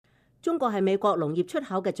中國係美國農業出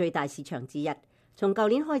口嘅最大市場之一。從舊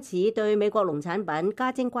年開始對美國農產品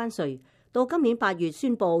加徵關稅，到今年8月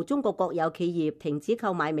宣布中國國有企業停止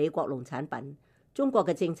購買美國農產品。中國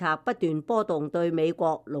嘅政策不斷波動，對美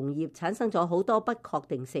國農業產生咗好多不確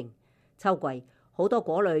定性。秋季好多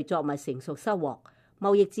果類作物成熟收穫，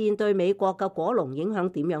貿易戰對美國嘅果農影響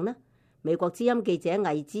點樣呢？美國之音記者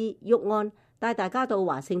魏之、沃安帶大家到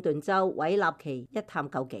華盛頓州韋納奇一探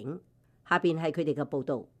究竟。下邊係佢哋嘅報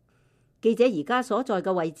導。記者而家所在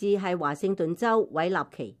嘅位置係華盛頓州韋納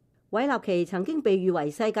奇。韋納奇曾經被譽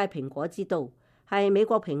為世界蘋果之都，係美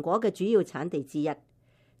國蘋果嘅主要產地之一。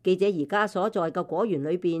記者而家所在嘅果園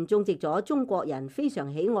裏邊種植咗中國人非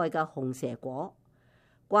常喜愛嘅紅蛇果。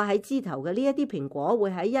掛喺枝頭嘅呢一啲蘋果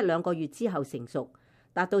會喺1-2個月之後成熟，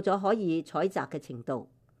達到咗可以採摘嘅程度。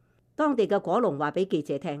當地嘅果農話俾記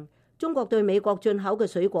者聽，中國對美國進口嘅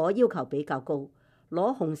水果要求比較高。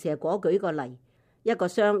攞紅蛇果舉個例，一個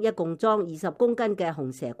箱一共裝20公斤嘅紅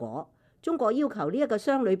蛇果，中國要求呢一個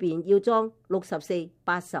箱裏邊要裝64、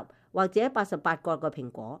80或者88個嘅蘋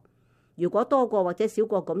果。如果多過或者少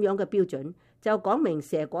過咁樣嘅標準，就講明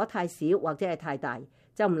蛇果太少或者係太大，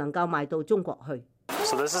就唔能夠賣到中國去。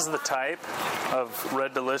So this is the type of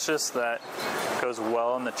red delicious that goes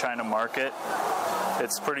well in the China market.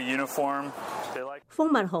 It's pretty uniform.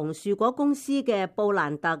 蜂蜜紅樹果公司嘅布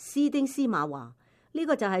蘭特斯丁斯馬話：呢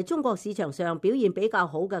個就係中國市場上表現比較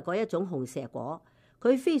好嘅嗰一種紅蛇果，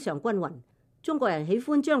佢非常均勻。中國人喜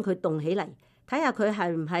歡將佢凍起嚟，睇下佢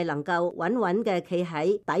係唔係能夠穩穩嘅企喺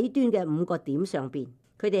底端嘅5個點上邊。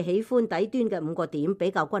佢哋喜歡底端嘅5個點比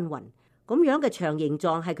較均勻，咁樣嘅長形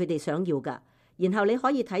狀係佢哋想要㗎。然後你可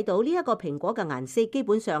以睇到呢一個蘋果嘅顏色基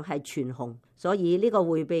本上係全紅，所以呢個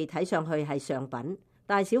會被睇上去係上品。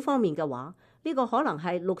大小方面嘅話，呢個可能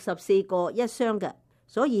係64個一箱嘅，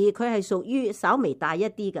所以佢係屬於稍微大一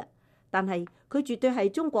啲嘅。但係佢絕對係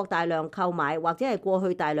中國大量購買或者係過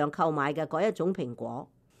去大量購買嘅嗰一種蘋果。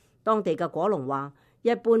當地嘅果農話，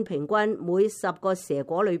一般平均每10個蛇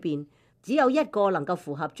果裏邊只有1個能夠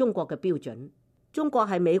符合中國嘅標準。中國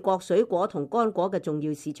係美國水果同乾果嘅重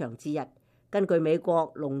要市場之一。根據美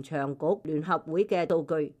國農場局聯合會嘅數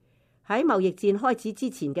據，喺貿易戰開始之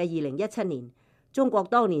前嘅2017年，中國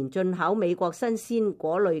當年進口美國新鮮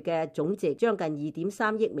果類嘅總值將近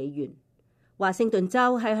2.3億美元。華盛頓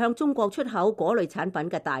州係向中國出口果類產品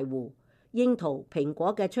嘅大戶，櫻桃、蘋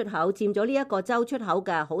果嘅出口佔咗呢一個州出口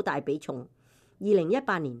嘅好大比重。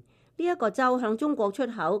2018年，呢一個州向中國出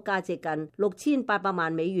口價值近6800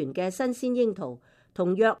萬美元嘅新鮮櫻桃，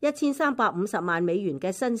同約1350萬美元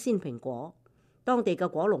嘅新鮮蘋果。當地嘅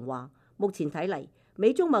果農話，目前睇嚟，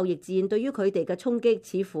美中貿易戰對於佢哋嘅衝擊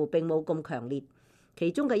似乎並冇咁強烈。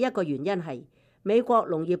其中嘅一個原因係美國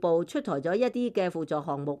農業部出台咗一啲嘅輔助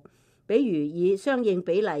項目，比如以相應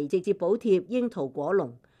比例直接補貼櫻桃果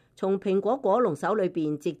農，從蘋果果農手裏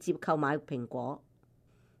邊直接購買蘋果。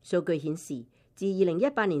數據顯示，自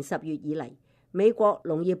2018年10月以嚟，美國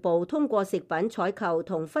農業部通過食品採購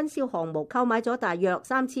同分銷項目購買咗大約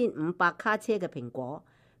3500卡車嘅蘋果，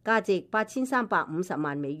價值8350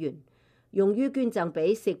萬美元，用於捐贈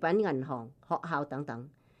俾食品銀行、學校等等。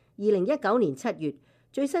2019年7月，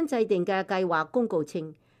最新制定嘅計劃公告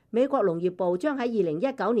稱，美國農業部將喺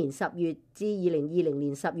2019年10月至2020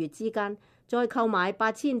年10月之間再購買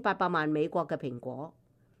8800萬美國嘅蘋果。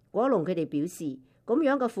果農佢哋表示，咁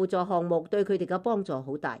樣嘅輔助項目對佢哋嘅幫助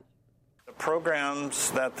好大。The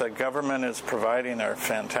programs that the government is providing are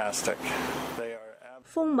fantastic.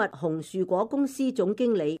 蜂蜜紅樹果公司總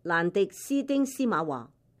經理蘭迪斯丁斯馬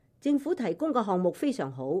話：政府提供嘅項目非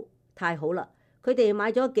常好，太好啦！佢哋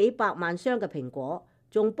買咗幾百萬箱嘅蘋果，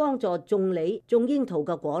仲幫助種梨、種櫻桃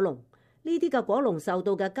嘅果農。呢啲嘅果農受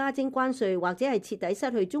到嘅加徵關稅或者係徹底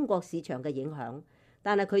失去中國市場嘅影響，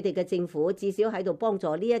但係佢哋嘅政府至少喺度幫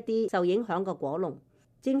助呢一啲受影響嘅果農。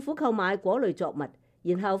政府購買果類作物，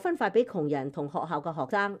然後分發俾窮人同學校嘅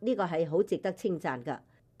學生，呢個係好值得稱讚㗎。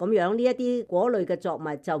咁樣呢一啲果類嘅作物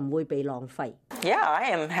就唔會被浪費。Yeah, I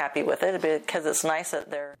am happy with it because it's nice that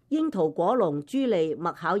they're... 櫻桃果農朱莉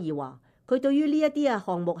麥考爾話：佢對於呢一啲嘅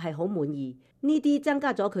項目係好滿意，呢啲增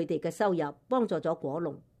加咗佢哋嘅收入，幫助咗果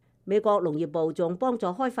農。美國農業部仲幫助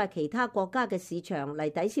開發其他國家嘅市場嚟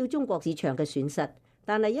抵消中國市場嘅損失，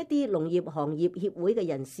但係一啲農業行業協會嘅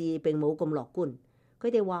人士並冇咁樂觀。佢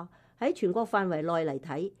哋話喺全國範圍內嚟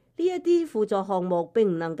睇，呢一啲輔助項目並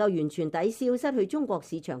唔能夠完全抵消失去中國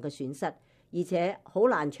市場嘅損失，而且好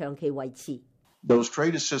難長期維持。Those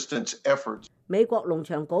trade assistance efforts. 美國農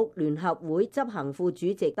場局聯合會執行副主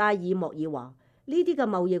席戴爾莫爾話：呢啲嘅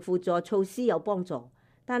貿易輔助措施有幫助，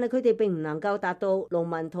但係佢哋並唔能夠達到農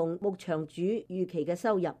民同牧場主預期嘅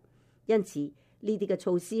收入，因此呢啲嘅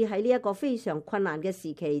措施喺呢一個非常困難嘅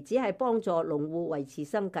時期，只係幫助農戶維持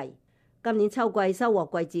生計。今年秋季收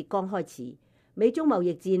穫季節剛開始，美中貿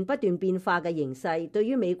易戰不斷變化嘅形勢，對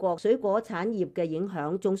於美國水果產業嘅影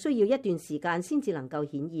響，仲需要一段時間先至能夠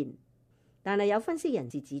顯現。但係有分析人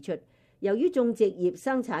士指出，由於種植業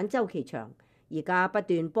生產週期長，而家不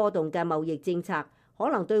斷波動嘅貿易政策，可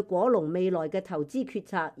能對果農未來嘅投資決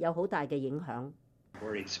策有好大嘅影響。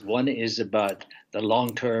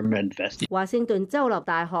華盛頓州立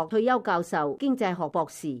大學退休教授、經濟學博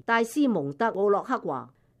士戴斯蒙德·奧洛克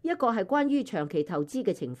話：一個係關於長期投資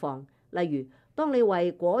嘅情況，例如當你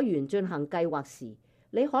為果園進行計劃時，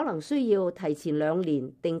你可能需要提前2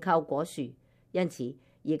年訂購果樹，因此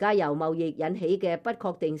而家由貿易引起嘅不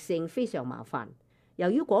確定性非常麻煩。由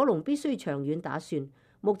於果農必須長遠打算，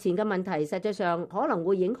目前嘅問題實際上可能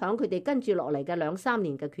會影響佢哋跟住落嚟嘅2-3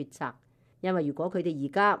年嘅決策。因為如果佢哋而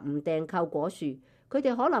家唔訂購果樹，佢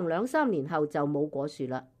哋可能2-3年後就冇果樹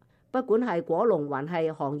啦。不管係果農還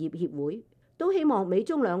係行業協會，都希望美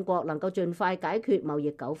中兩國能夠盡快解決貿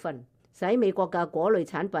易糾紛，使美國嘅果類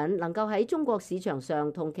產品能夠喺中國市場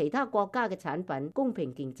上同其他國家嘅產品公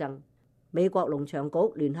平競爭。美國農場局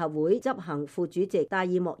聯合會執行副主席戴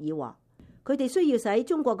爾莫爾話：佢哋需要使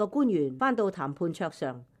中國嘅官員返到談判桌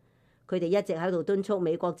上。佢哋一直喺度敦促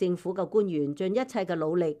美國政府嘅官員盡一切嘅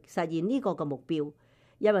努力實現呢個嘅目標，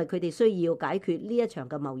因為佢哋需要解決呢一場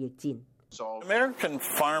嘅貿易戰。American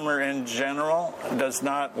farmer in general does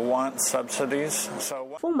not want subsidies.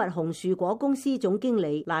 蜂蜜紅樹果公司總經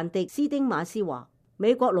理蘭迪斯丁馬斯話：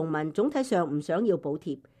美國農民總體上唔想要補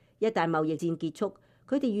貼，一旦貿易戰結束，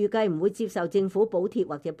佢哋預計唔會接受政府補貼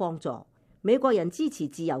或者幫助。美國人支持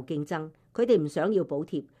自由競爭，佢哋唔想要補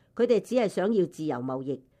貼，佢哋只係想要自由貿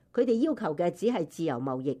易。佢哋要求嘅只係自由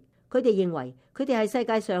貿易。佢哋認為佢哋係世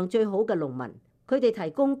界上最好嘅農民，佢哋提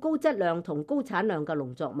供高質量同高產量嘅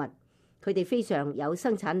農作物，佢哋非常有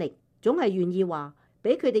生產力，總係願意話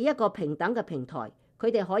俾佢哋一個平等嘅平台，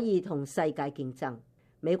佢哋可以同世界競爭。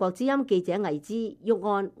美國之音記者魏之玉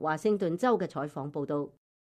安華盛頓州嘅採訪報道。